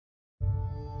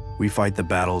We fight the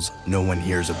battles no one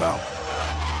hears about.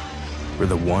 We're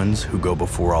the ones who go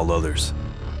before all others.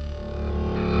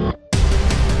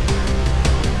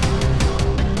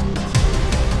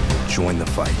 Join the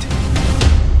fight.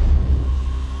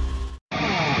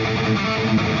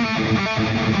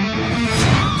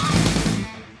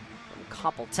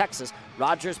 Coppell, Texas.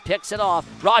 Rogers picks it off.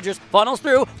 Rogers funnels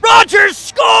through. Rogers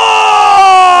scores!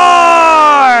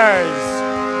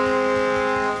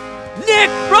 Nick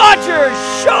Rogers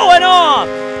showing off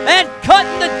and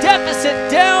cutting the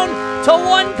deficit down to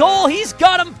 1 goal. He's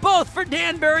got them both for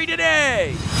Danbury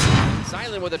today.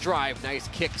 Zuilen with a drive. Nice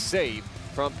kick save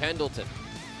from Pendleton.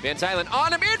 Van Zuilen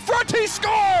on him in front. He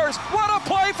scores! What a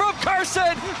play from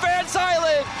Carson! Van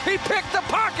Zuilen, he picked the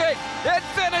pocket and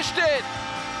finished it.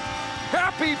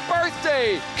 Happy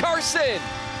birthday, Carson!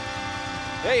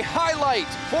 A highlight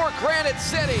for Granite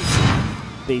City.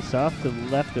 Face off to the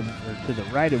left of, or to the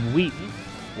right of Wheaton.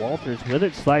 Walters with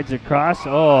it, slides across.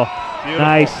 Oh, beautiful.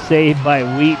 Nice save by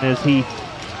Wheaton as he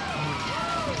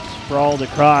sprawled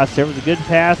across. There was a good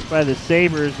pass by the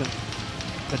Sabres, and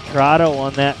Petrato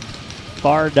on that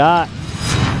far dot.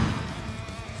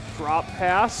 Drop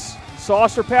pass,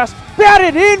 saucer pass,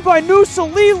 batted in by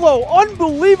Nuzzolilo.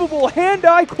 Unbelievable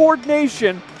hand-eye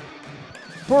coordination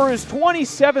for his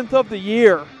 27th of the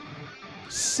year.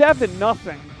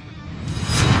 7-0.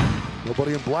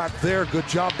 Nobody in black there. Good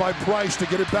job by Price to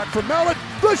get it back from Mallet.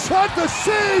 The shot, the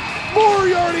save.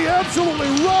 Moriarty absolutely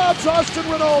robs Austin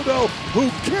Ronaldo, who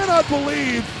cannot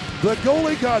believe the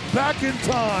goalie got back in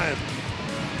time.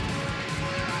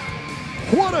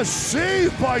 What a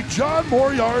save by John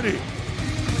Moriarty.